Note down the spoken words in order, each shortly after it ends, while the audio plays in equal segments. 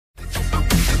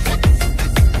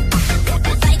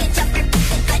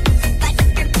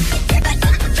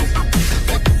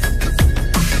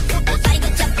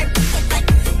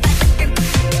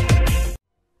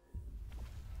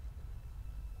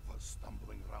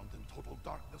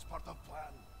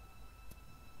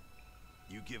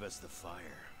You give us the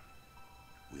fire,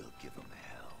 we'll give them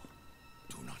hell.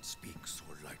 Do not speak so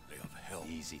lightly of hell.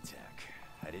 Easy, Tech.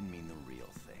 I didn't mean the real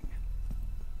thing.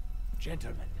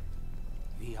 Gentlemen,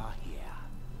 we are here.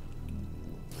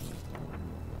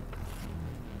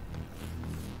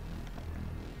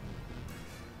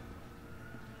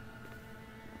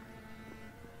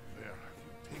 Where have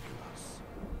you taken us?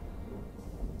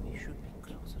 We should be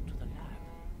closer to the lab.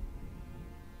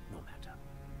 No matter.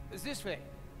 This way,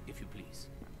 if you please.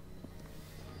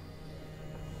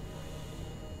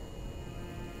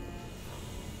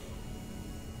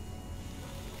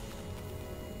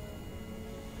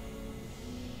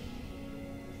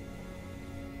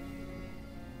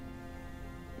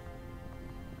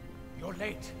 You're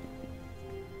late.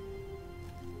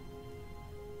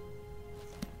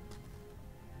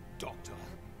 Doctor?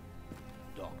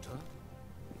 Doctor?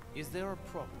 Is there a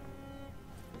problem?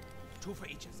 Two for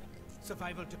each of them.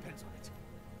 Survival depends on it.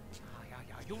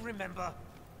 Yeah. You remember?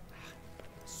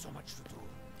 So much to do.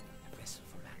 A vessel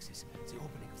for Maxis. The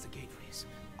opening of the gateways.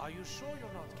 Are you sure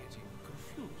you're not getting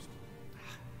confused?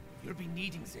 You'll be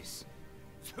needing this.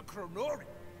 The Chronorium.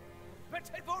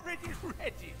 But I've already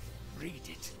read it. Read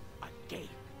it again.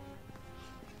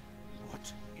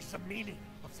 What is the meaning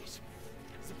of this?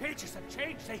 The pages have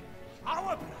changed. They...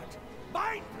 Our blood.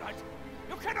 My blood.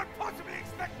 You cannot possibly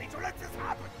expect me to let this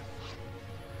happen.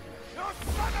 You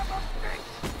son of a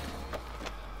bitch!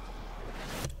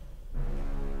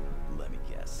 Let me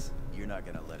guess. You're not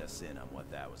gonna let us in on what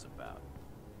that was about.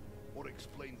 Or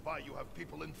explain why you have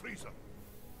people in freezer.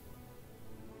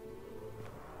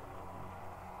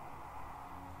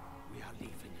 We are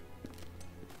leaving.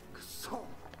 So,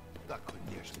 tak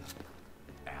конечно.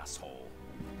 Asshole.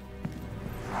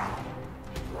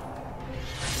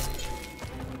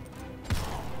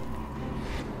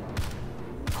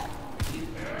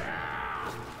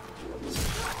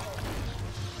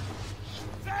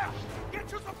 There! Get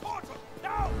to the portal!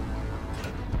 Now!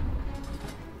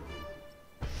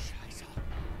 Scheiße.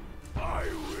 I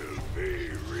will be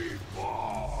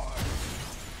reborn!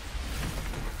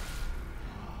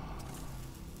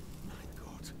 My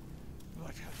God.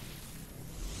 What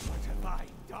have I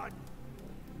done?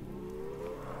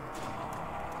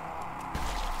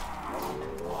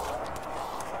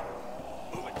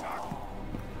 Move it, Doc!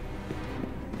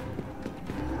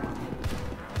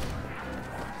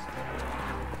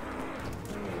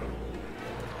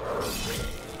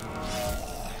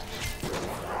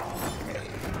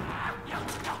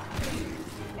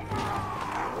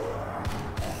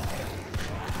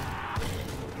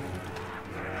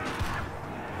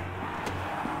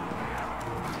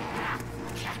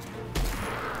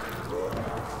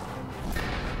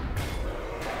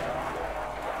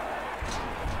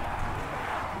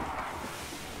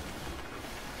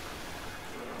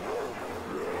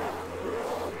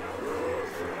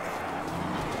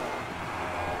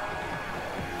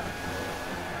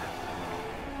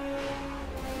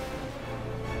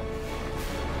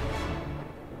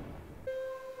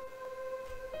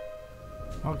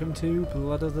 Welcome to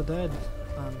Blood of the Dead.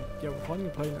 Yeah, we're finally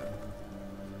playing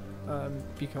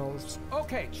it. Because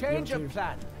Okay, change of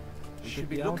plan. We should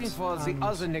be looking for the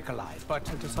other Nikolai, but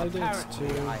I decided apparently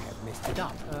to I have messed it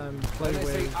up. play When I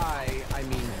say with I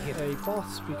mean him. a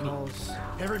boss because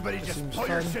Everybody it just seems pull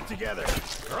your fun. shit together,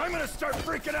 or I'm gonna start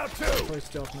freaking out too! Try to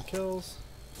steal off my kills.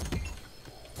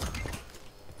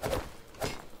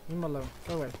 Leave me alone.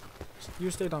 Go away.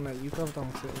 You stay down there. You go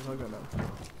downstairs. I go down.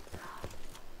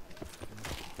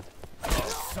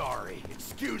 Sorry,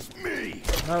 excuse me!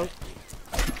 No.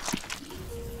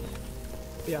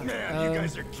 Yeah. Man, you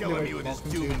guys are killing me with this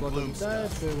welcome doom to and Blood gloom of the Dead,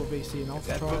 stuff. where we'll be seeing That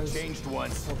book Alcatraz, changed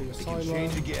once, or the it can Asylum,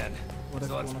 change again. whatever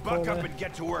So you let's want to buck call up it. and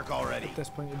get to work already. At this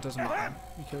point, it doesn't matter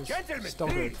because Gentlemen, it's still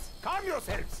good. please, calm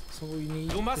yourselves. So we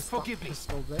need You must this back forgive me.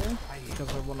 pistol there because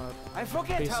I want I to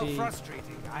forget how basically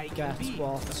frustrating I can get be.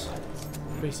 what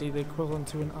basically the equivalent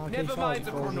to an Never mind RK5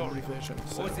 the for the chronorium. version.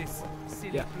 So Or this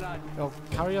silly yeah. blood. it'll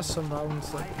carry us some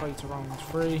rounds, like probably to round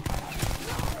 3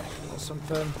 or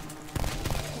something.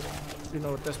 You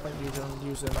know, at this point you're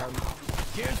using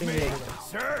Excuse me,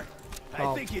 sir? I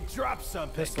Oh. think you dropped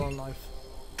something. pistol and knife.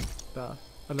 But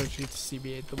I literally just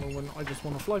CBA at the moment. I just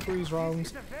want to fly through these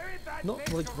rounds,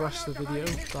 not like rush the video,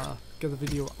 but get the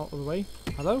video out of the way.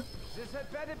 Hello? This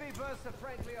had better be burst of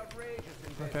frankly outrageous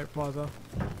Okay, whatever.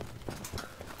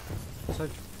 So,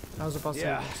 how's the bus?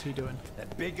 Yeah. What's he doing?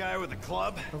 That big guy with the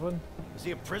club? Everyone? Is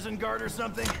he a prison guard or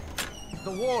something?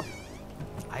 The warden.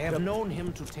 I have known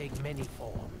him to take many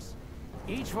forms.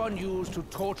 Each one used to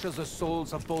torture the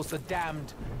souls of both the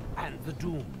damned and the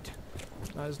doomed.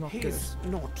 That is not He good. is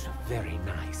not very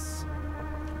nice.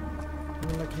 I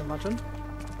mean, I can imagine.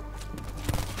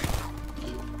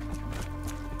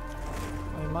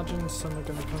 imagine some are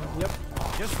gonna come up. Yep.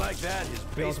 Just like that, his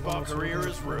baseball career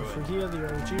is ruined. For here, the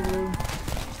O.G room.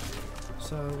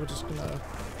 So we're just gonna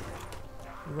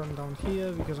run down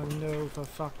here because I know for a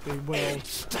fact they will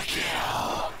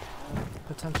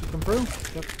potentially come through.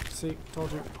 Yep, see,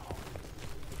 told you.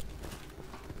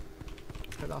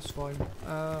 Okay, that's fine.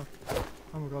 Oh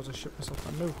my god, I shit myself.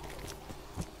 I move.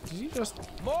 Did you just...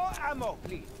 More ammo,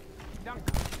 please.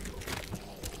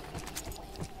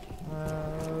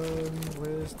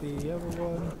 Where's the other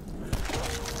one?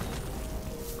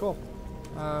 Cool.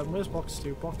 Where's box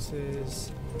 2? Box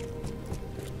is...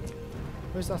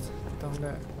 Where's that? Down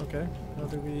there. Okay. Now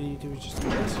do we just do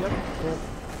this? Yep. Cool.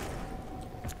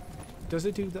 Does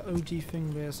it do the OG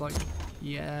thing where it's like,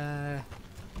 yeah.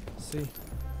 See.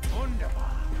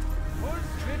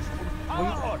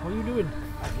 What are you doing?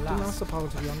 Didn't ask the power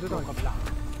to be on, did I?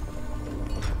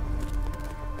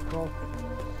 Cool.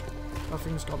 That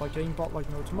thing's got like aimbot like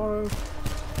no tomorrow.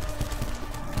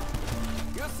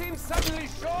 You seem suddenly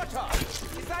shorter.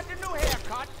 Is that your new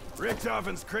haircut?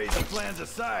 Richtofen's crazy plans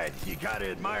aside, you gotta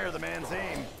admire the man's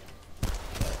aim.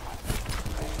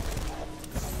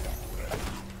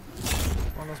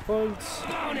 Bonus points.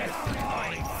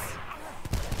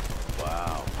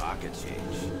 Wow, pocket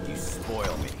change. You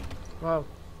spoil me. Wow.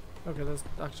 Okay, that's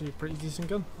actually a pretty decent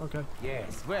gun. Okay.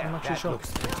 Yes, well, I'm actually that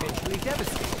shocked. looks potentially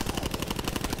devastating.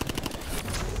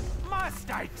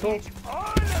 Must I teach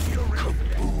all of you?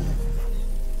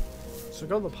 So I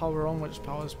got the power on, which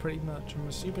powers pretty much, I'm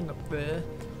assuming, up there.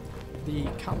 The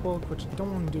catwalk, which I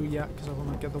don't want to do yet because I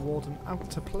want to get the warden out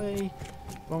to play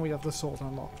when we have the sword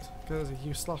unlocked. Because if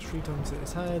you slash 3 times at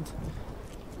his head,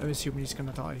 I'm assuming he's going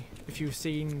to die. If you've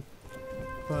seen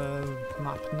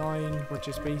map 9, which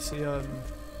is basically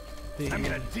I'm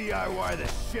gonna DIY the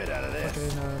shit out of this.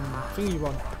 fucking thingy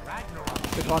one,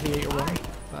 the gladiator one,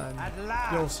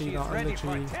 you'll see that I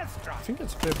literally, I think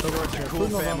it's a bit better. It's a cool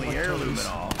family heirloom and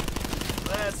all.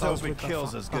 Let's hope it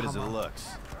kills as good as it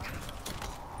looks.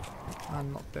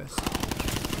 And not this.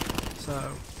 So,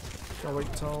 gotta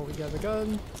wait till we get the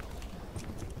gun,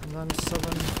 and then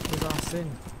summon his ass in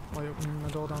by opening the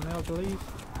door down there, I believe.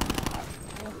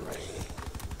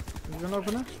 Are you gonna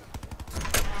open it?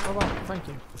 Oh wow, thank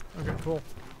you. Okay, cool.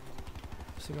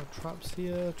 So you got traps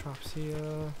here, traps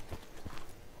here.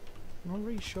 I'm not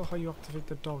really sure how you activate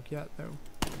the dog yet though.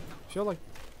 I feel like...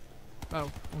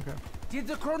 Oh, okay. Did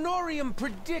the Chronorium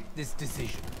predict this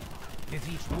decision? With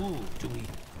each move, do we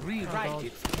rewrite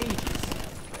its pages?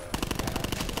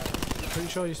 Pretty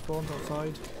sure you spawned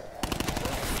outside.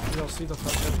 You'll see the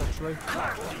footsteps actually.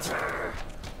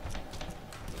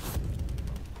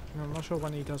 I'm not sure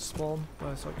when he does spawn, but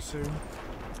it's like soon.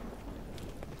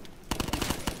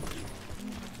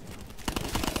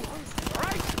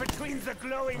 Right between the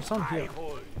glowing What's on here? eye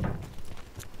hole.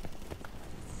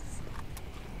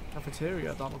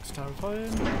 Cafeteria, that looks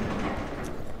terrifying.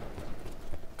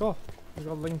 Go! We've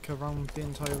got Link around the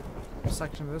entire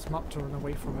section of this map to run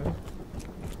away from him.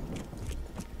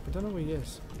 I don't know where he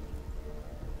is.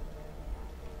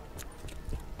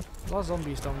 A lot of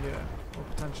zombies down here are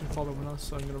potentially following us,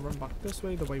 so I'm going to run back this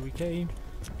way, the way we came,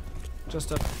 just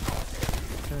to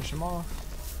finish him off.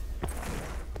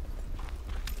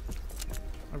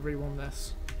 I really want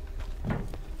this,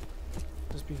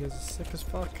 just because it's sick as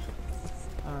fuck,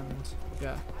 and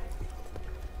yeah.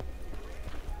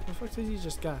 What the fuck did he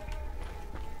just get?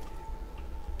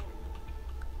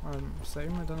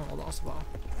 Same, I don't know what that's about.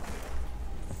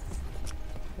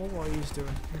 Or what he's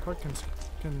doing, I'm quite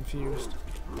confused.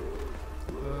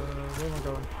 Where am I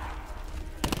going?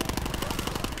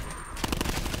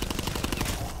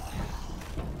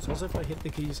 So as if I hit the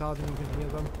keys hard and you can hear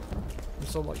them. I'm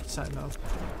still like setting up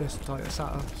this entire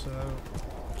setup, so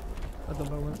at the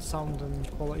moment sound and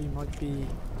quality might be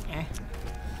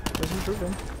There's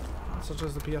improving, such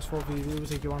as the PS4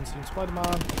 reviews if you want to see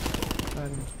Spider-Man,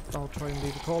 and I'll try and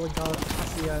leave a calling card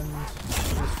at the end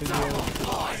of this video.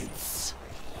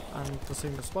 And the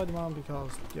same with Spider-Man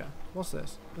because, yeah, what's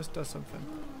this? This does something.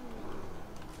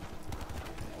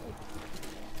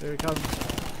 There he comes.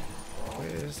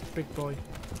 Where's Big Boy?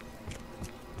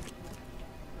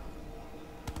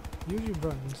 He usually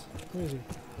runs. Where is he?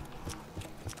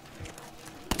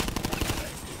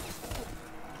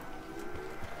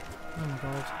 Oh my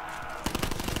god.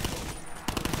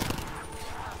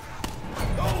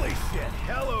 Holy shit!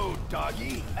 Hello,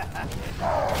 doggy!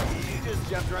 You just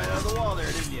jumped right out of the wall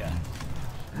there, didn't you?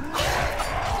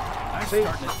 I'm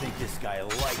starting to think this guy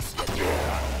likes getting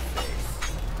shot in the face.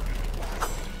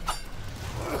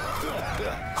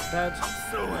 Dead.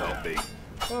 So help me.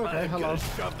 Okay, I'm hello. gonna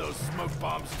shove those smoke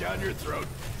bombs down your throat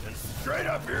and straight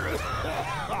up your...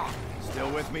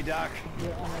 Still with me, Doc? Yeah,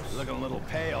 You're looking a little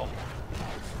pale.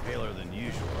 Paler than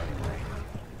usual, anyway.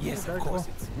 Yes, Okay, of course,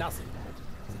 cool. it's nothing.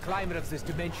 The climate of this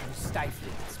dimension is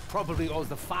stifling. It's probably all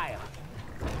the fire.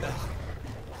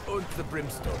 And the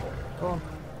brimstone. Come on.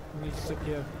 We need to sit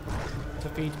here to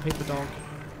feed paper dog.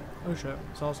 Oh shit,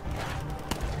 Soz.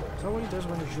 Is that what he does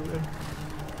when you shoot him?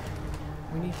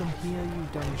 We need them here, you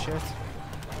dumb shit.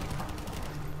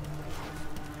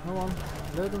 Come on,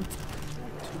 lure them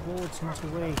towards, not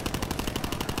away.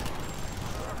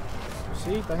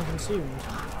 See, been consumed.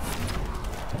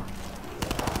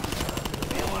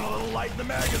 Feeling a little light in the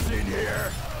magazine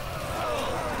here.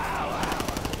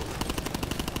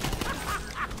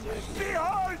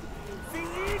 Behold! The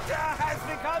eater has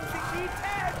become the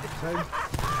eaten! Same.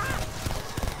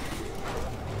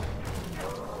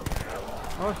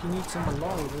 Oh, he needs some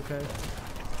alive, okay.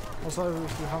 Also,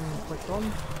 if you haven't clicked on, You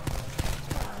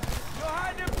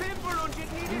had a pimple and you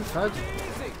needed fed.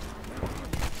 easy.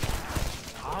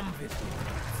 Come with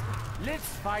me. Let's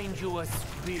find you a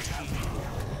squishy.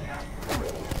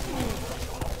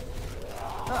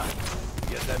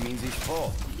 Guess that means he's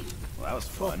full. Well, that was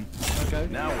fun. okay.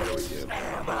 Now what do we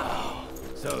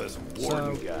do? So this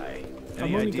warden So, guy. I'm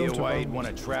Any only idea going to why he'd round. want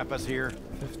to trap us here?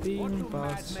 15, but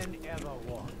Madmen ever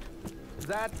want?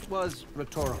 That was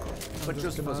rhetorical, but just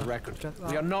just for the gonna record, get we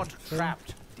are that not thing.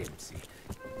 trapped, Dempsey.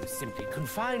 We're simply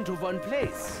confined to one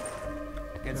place.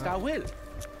 Against our will. let's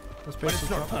But it's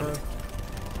basically not drop fun. the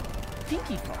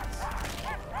Pinky points.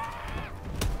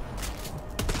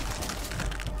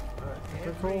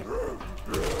 okay, cool.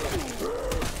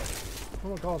 Oh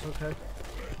my god, okay.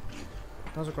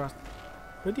 That was a grass.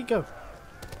 Where'd he go?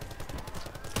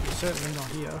 He's certainly not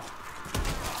here.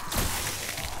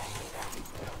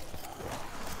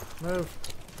 Move.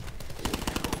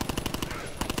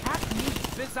 Attack me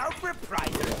without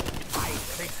reprisal? I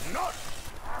think not.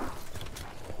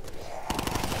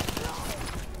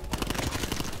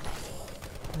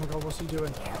 Oh my god, what's he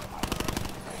doing?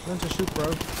 Learn to shoot,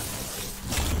 bro.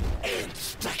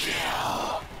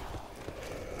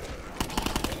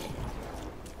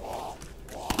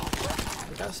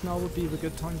 I guess now would be the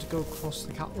good time to go across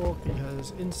the catwalk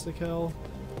because insta-kill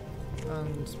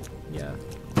and yeah.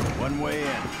 One way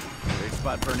in. Great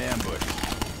spot for an ambush.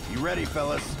 You ready,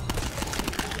 fellas?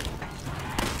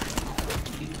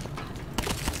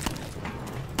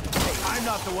 Hey, I'm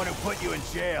not the one who put you in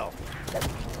jail.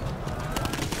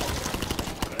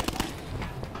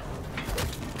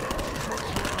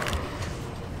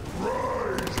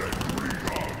 Rise and greet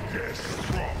our guests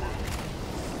properly.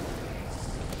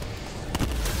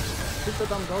 Shoot the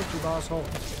damn dog, you asshole.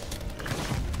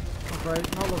 Great,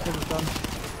 now look what we've done.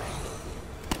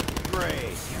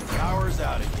 Great. Power's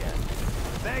out again.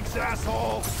 Thanks,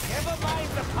 asshole. Never mind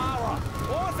the power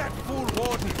or that fool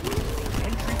warden. The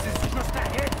entrance is just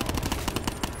ahead.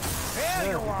 There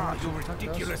Yeah, you we can are, actually you attack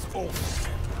ridiculous oaf.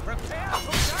 Prepare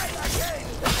to die again.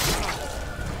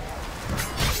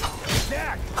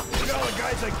 Jack, look at all the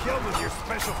guys I killed with your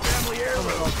special family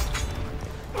heirloom.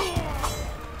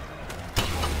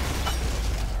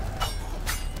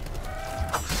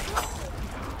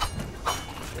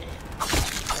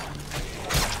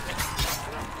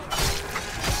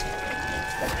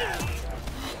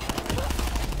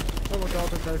 Oh my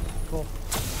god, okay, cool.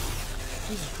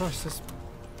 Jesus Christ, this is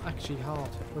actually hard.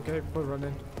 Okay, we're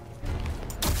running.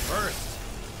 First.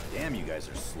 Damn, you guys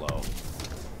are slow.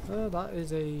 That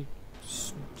is a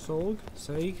Sorg?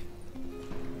 Seg?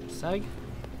 Seg?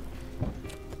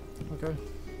 Okay.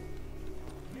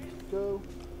 Go.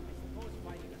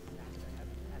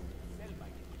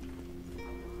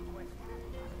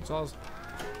 So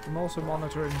I'm also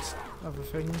monitoring other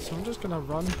things, so I'm just gonna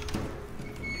run.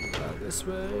 This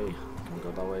way. Can't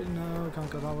go that way. No, can't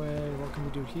go that way. What can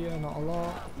we do here? Not a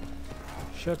lot.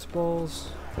 Shit balls.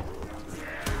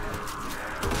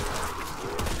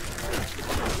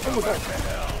 Oh my god.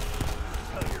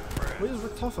 Where's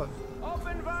Richtofen?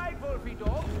 Open wide, Wolfie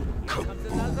dog. Here comes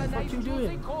another What nice you doing?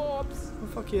 juicy corpse. Oh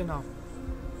fuck you now.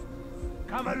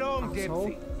 Come along, Asshole.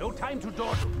 Dempsey. No time to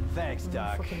dawdle. Thanks,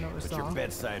 Doc. fucking noticed But your that.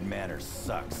 bedside manner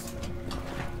sucks.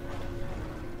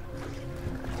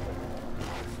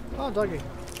 Oh, doggy.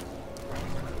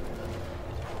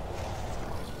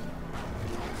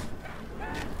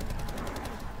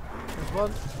 There's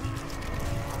one.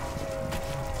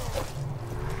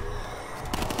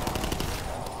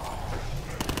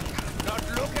 Not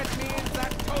look at me in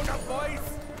that tone of voice.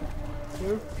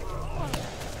 Two.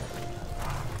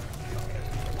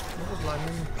 What was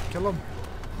lightning? Kill him.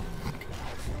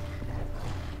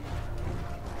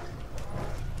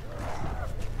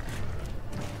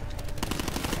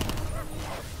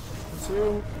 That's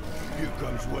you. Here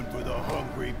comes one for the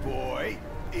hungry boy.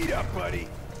 Eat up, buddy.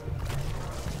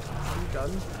 You done?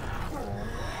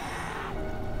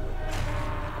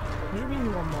 What do you mean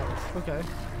you want more? Okay.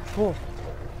 Cool.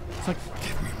 It's like,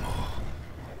 give me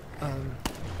more.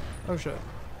 Oh shit.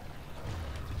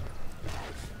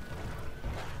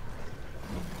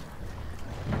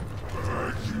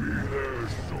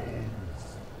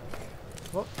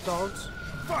 What, dogs?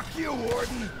 Fuck you,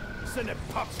 Warden! Sending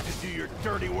pups to do your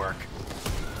dirty work.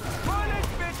 Bullets,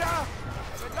 bitte!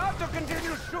 We'd love to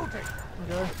continue shooting.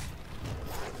 Okay.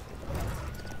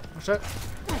 Oh shit.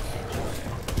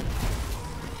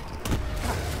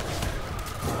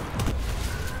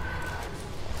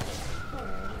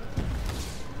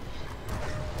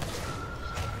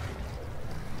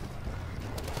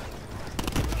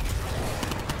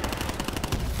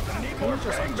 More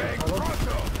bang bang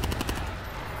pronto!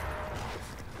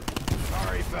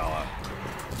 Sorry, fella.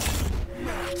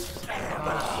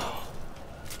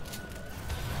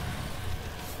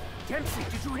 Dempsey,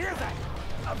 did you hear that?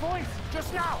 A voice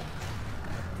just now.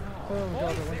 Oh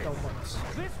god, I went down once.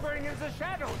 Whispering in the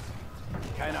shadows.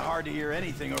 Kinda hard to hear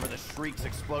anything over the shrieks,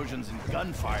 explosions, and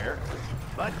gunfire.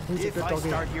 But Who's a if good I doggy?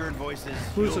 start hearing voices,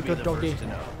 Who's you'll a be good the doggy? first to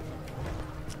know.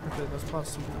 Okay, that's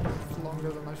passed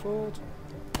longer than I thought.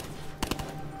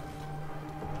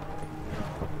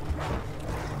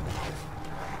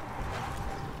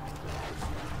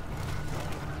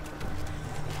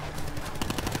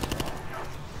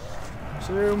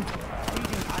 Zoom.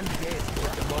 Feeding undead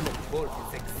with demonic bolt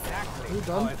is exactly You how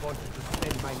done? I wanted to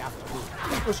spend my afternoon.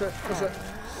 Push it, push it.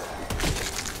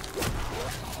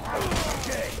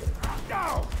 Okay,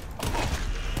 now!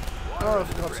 Oh,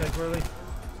 for God's sake, really?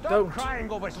 Stop Don't.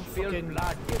 crying over spilled Fucking-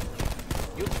 blood.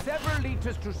 You've several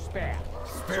liters to spare.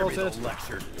 Spare me the Sorted.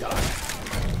 lecture, Doc.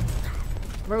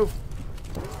 Move.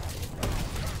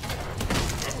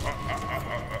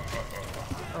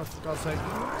 Oh, for God's sake.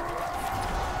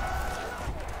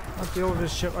 I'll deal with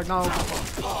this shit right now.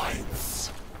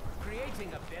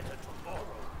 Creating a better tomorrow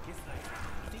is like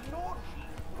eating orgy.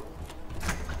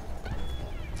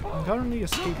 I'm currently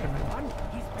escaping. Everyone,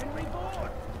 he's been reborn.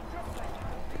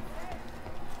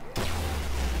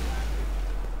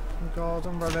 Oh god,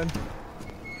 I'm running.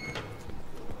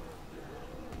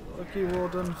 Fuck you,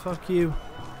 Warden, fuck you.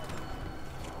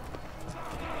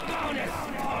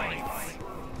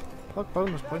 Fuck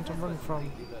bonus point, I'm running from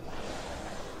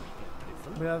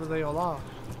wherever they all are.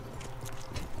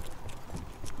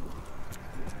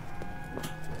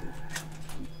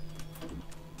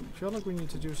 I feel like we need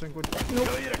to do something with,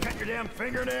 Tell you to cut your damn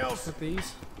fingernails. with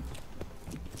these.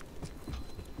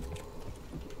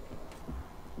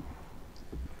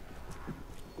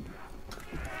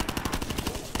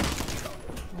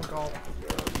 Oh god.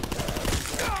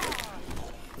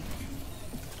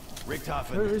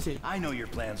 Richtofen, Where is he? I know your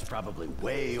plan's probably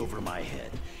way over my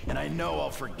head, and I know I'll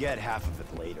forget half of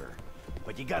it later.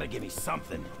 But you gotta give me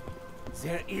something.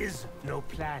 There is no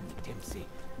plan, Dempsey.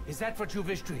 Is that what you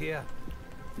wish to hear?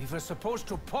 We were supposed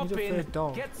to pop He's a in, fake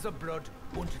dog. get the blood,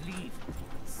 and leave.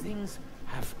 Things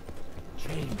have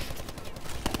changed.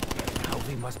 Now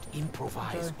we must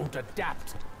improvise and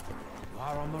adapt. You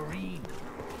are a Marine.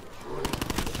 Surely you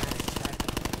can adapt.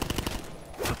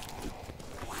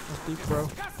 That's deep, bro.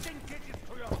 Disgusting digits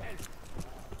to your health.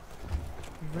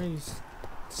 You really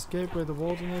escape where the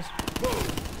Warden is.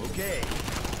 Whoa, okay.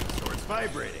 Sword's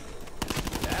vibrating.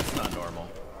 That's not normal.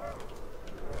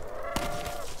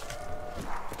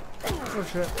 Oh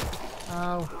shit.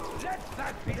 Ow. Let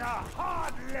that be a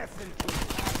hard lesson to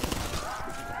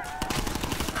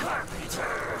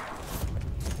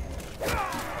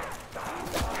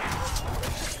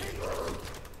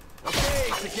Okay,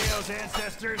 Takeo's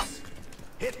ancestors.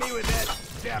 Hit me with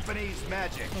that Japanese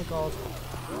magic. Oh god.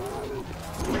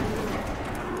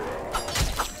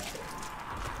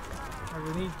 I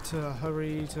really need to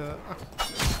hurry to...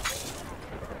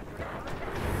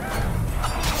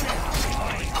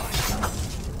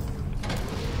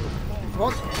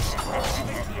 What?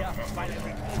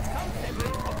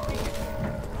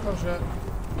 Oh shit.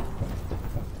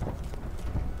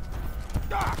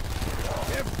 Ah,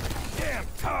 every damn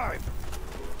time.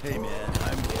 Hey man,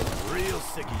 I'm real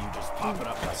sick of you just popping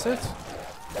up like Sit. that.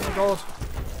 Oh my god.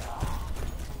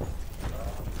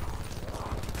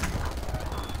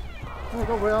 Oh my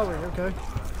god, where are we? Okay.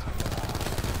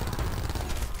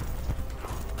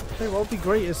 Okay, what would be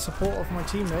great is support of my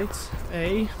teammates.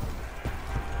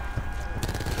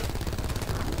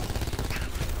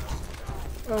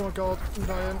 Oh my god, I'm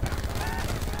dying.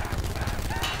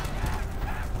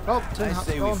 Oh, tin I hat's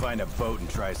say we gone. find a boat and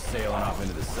try sailing off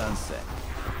into the sunset.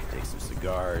 Take some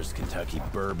cigars, Kentucky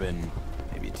bourbon,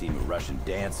 maybe a team of Russian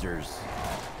dancers.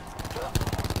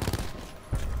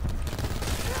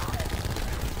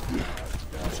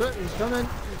 Oh shit, he's coming,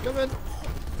 he's coming.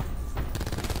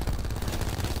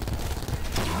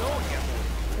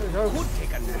 There we go. Could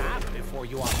take a nap before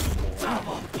you are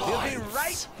born. He'll be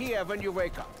right here when you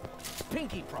wake up.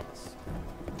 Pinky promise.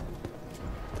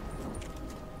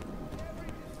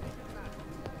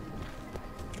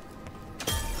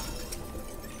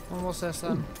 And what's this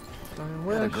then? Don't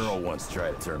Had a wish. girl once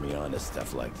tried to turn me on to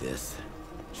stuff like this.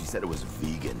 She said it was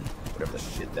vegan, whatever the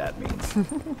shit that means.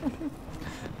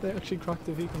 They actually cracked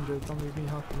the vegan joke, that made me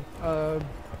happy. I'm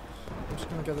just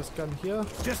gonna get this gun here.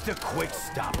 Just a quick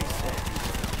stop, he said.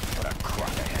 What a crock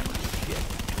of hammer shit.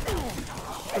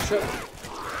 Oh shit.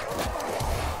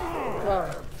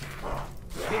 Ah.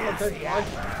 Okay, I...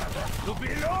 You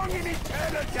belong in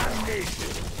eternal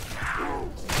damnation.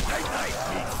 Night night,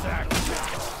 meat sack.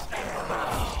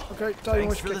 Okay, dying Thanks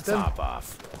wish for the kicked in. top off.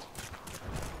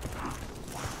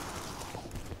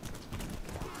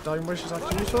 Dying wish is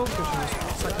actually useful because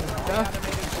she's second death.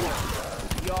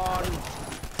 Yawn.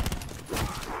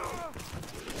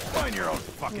 Mind your own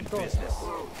fucking Oh, God. business.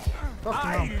 Fucking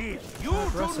I hell. live. You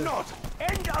Aggressive. do not.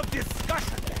 End of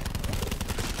discussion.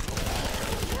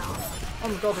 Oh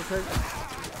my god, okay.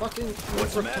 Fucking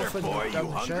What's the matter, boy? You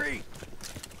hungry?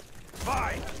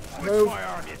 Fine. No. Whip my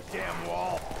arm, you damn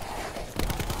wall.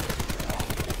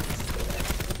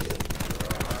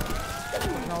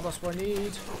 Now that's what I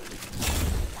need.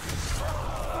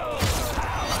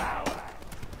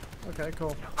 Okay,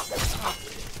 cool.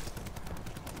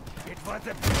 It was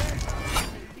a plan.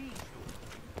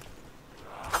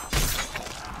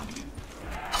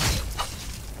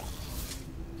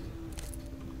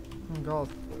 Oh god,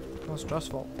 that's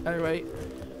stressful. Anyway,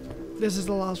 this is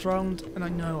the last round, and I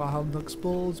know I haven't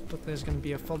explored, but there's going to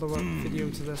be a follow-up video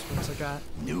to this once I get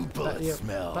New bullet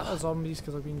smell. better zombies,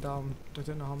 because I've been down, I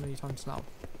don't know how many times now.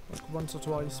 Like once or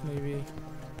twice, maybe.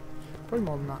 Probably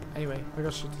more than that. Anyway, I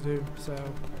got shit to do, so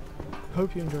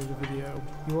hope you enjoyed the video.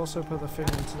 You also put the thing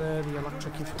into there, the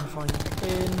electric if you can find it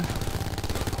in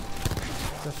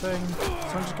the thing.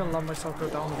 So I'm just going to let myself go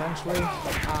down eventually, and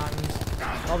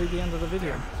that'll be the end of the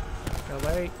video. Go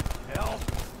away. Help.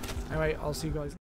 Anyway, I'll see you guys.